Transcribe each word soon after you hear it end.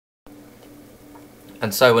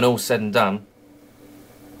And so when all's said and done,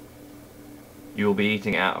 you will be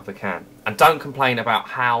eating it out of the can. And don't complain about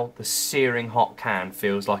how the searing hot can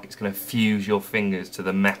feels like it's going to fuse your fingers to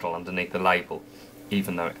the metal underneath the label,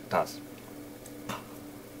 even though it does.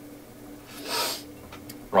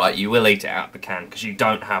 Right, you will eat it out of the can because you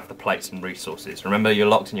don't have the plates and resources. Remember, you're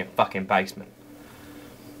locked in your fucking basement.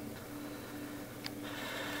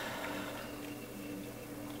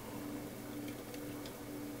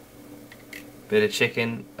 Bit of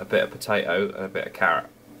chicken, a bit of potato, and a bit of carrot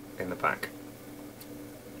in the back.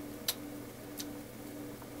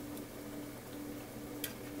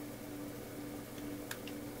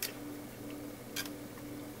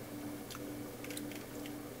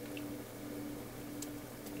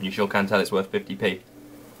 You sure can tell it's worth 50p.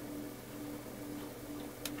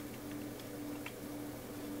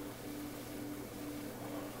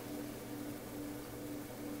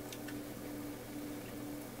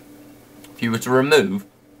 If you were to remove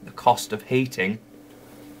the cost of heating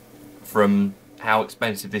from how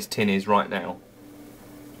expensive this tin is right now,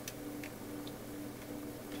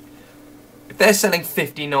 if they're selling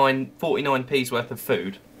 49p's worth of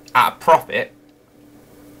food at a profit,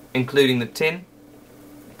 including the tin,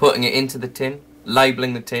 putting it into the tin,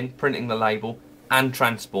 labelling the tin, printing the label, and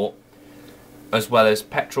transport, as well as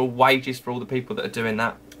petrol, wages for all the people that are doing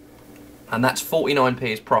that, and that's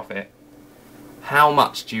 49p as profit, how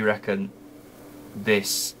much do you reckon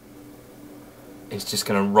this is just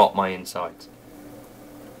going to rot my insides?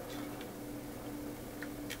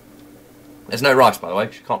 There's no rice, by the way,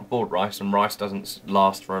 because you can't afford rice, and rice doesn't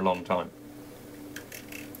last for a long time.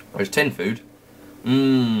 Whereas tin food,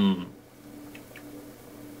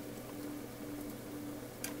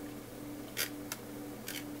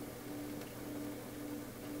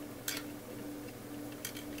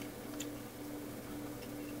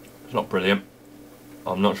 it's not brilliant.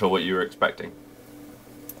 I'm not sure what you were expecting.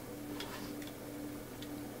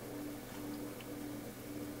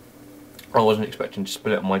 I wasn't expecting to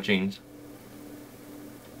spill it on my jeans.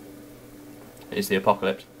 It's the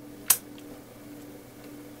apocalypse.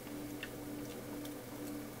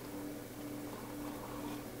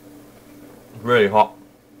 Really hot.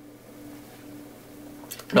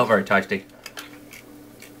 Not very tasty.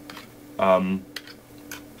 But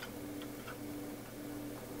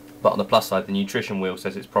on the plus side, the nutrition wheel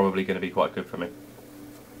says it's probably going to be quite good for me.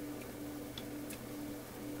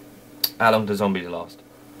 How long do zombies last?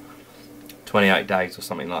 28 days or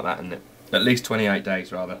something like that, isn't it? At least 28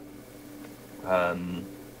 days, rather. Then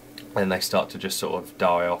they start to just sort of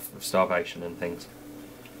die off of starvation and things.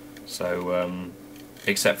 So,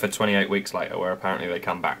 except for 28 weeks later, where apparently they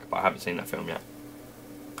come back, but I haven't seen that film yet.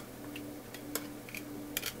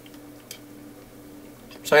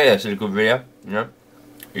 So yeah, this is a good video, you know?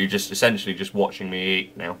 You're just essentially just watching me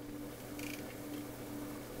eat now.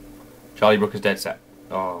 Charlie Brooker's dead set.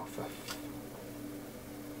 Oh,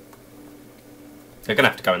 they're going to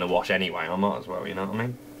have to go in the wash anyway, I might as well, you know what I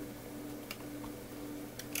mean?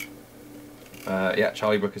 Yeah,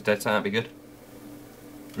 Charlie Brooker's dead set, that'd be good.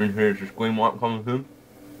 And here's the screen wipe coming through.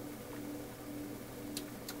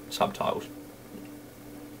 Subtitles.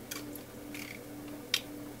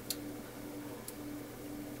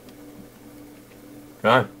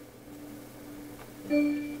 No.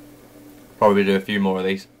 Probably do a few more of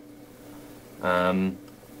these.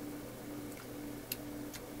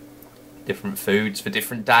 Different foods for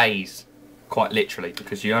different days. Quite literally,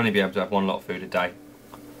 because you only be able to have one lot of food a day.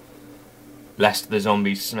 Lest the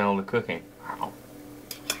zombies smell the cooking. Ow.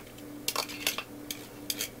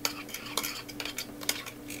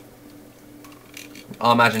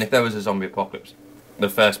 I imagine if there was a zombie apocalypse, the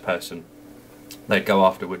first person they'd go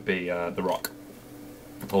after would be The Rock.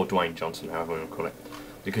 Or Dwayne Johnson, however you want to call it.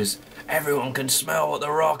 Because everyone can smell what The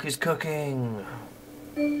Rock is cooking.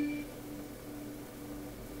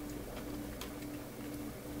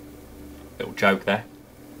 Little joke there.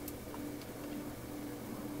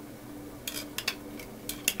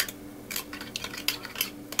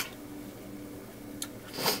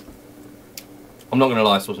 I'm not going to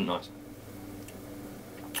lie, this wasn't nice.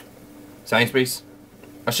 Sainsbury's,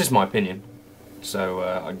 that's just my opinion. So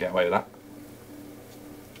I can get away with that.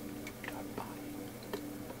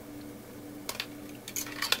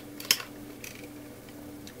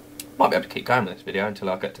 Might be able to keep going with this video until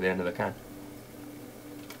I get to the end of the can.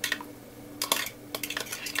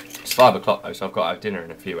 It's 5 o'clock though, so I've got to have dinner in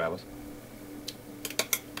a few hours.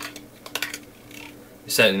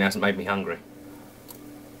 It certainly hasn't made me hungry.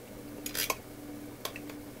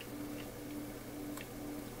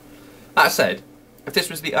 That said, if this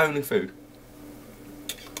was the only food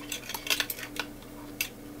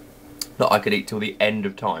that I could eat till the end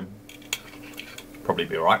of time, Probably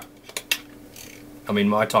be alright. I mean,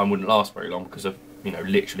 my time wouldn't last very long because of, you know,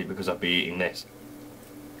 literally because I'd be eating this.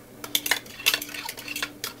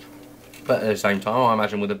 But at the same time, I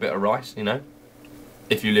imagine with a bit of rice, you know,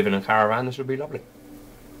 if you live in a caravan, this would be lovely.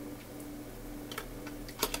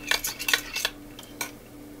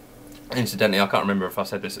 Incidentally, I can't remember if I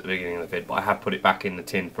said this at the beginning of the vid, but I have put it back in the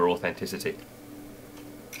tin for authenticity.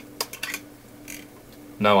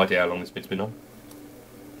 No idea how long this vid's been on.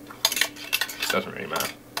 Doesn't really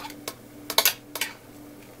matter.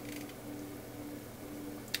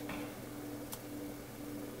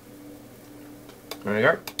 There we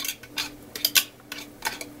go.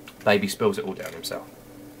 Baby spills it all down himself.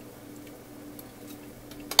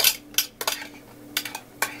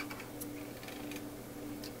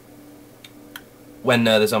 When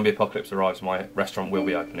the zombie apocalypse arrives, my restaurant will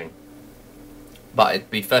be opening. But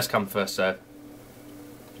it'd be first come, first serve.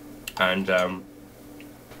 And,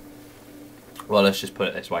 well, let's just put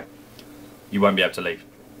it this way. You won't be able to leave.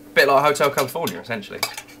 A bit like Hotel California, essentially.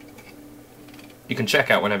 You can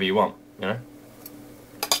check out whenever you want, you know?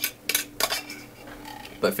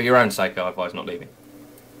 But for your own sake, I advise not leaving.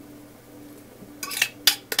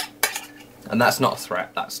 And that's not a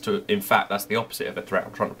threat. That's to, in fact, that's the opposite of a threat.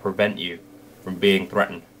 I'm trying to prevent you from being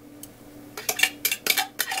threatened.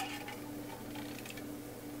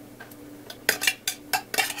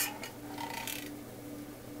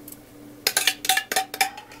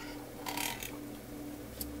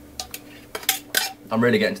 I'm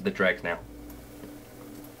really getting to the dregs now.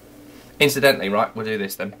 Incidentally, right, we'll do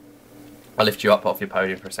this then. I'll lift you up off your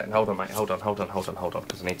podium for a second. Hold on, mate. Hold on,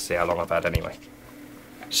 because I need to see how long I've had anyway.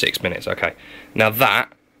 6 minutes, okay. Now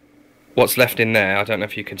that, what's left in there, I don't know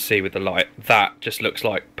if you can see with the light, that just looks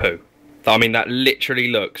like poo. I mean, that literally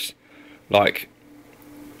looks like,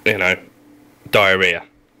 you know, diarrhea.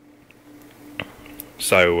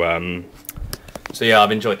 So, so yeah,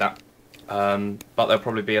 I've enjoyed that. But there'll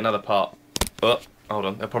probably be another part. But hold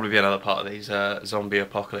on, there'll probably be another part of these zombie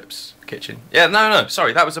apocalypse kitchen. Yeah, no,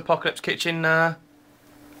 sorry, that was Apocalypse Kitchen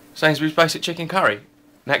Sainsbury's Basic Chicken Curry.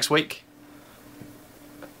 Next week,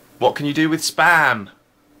 what can you do with spam?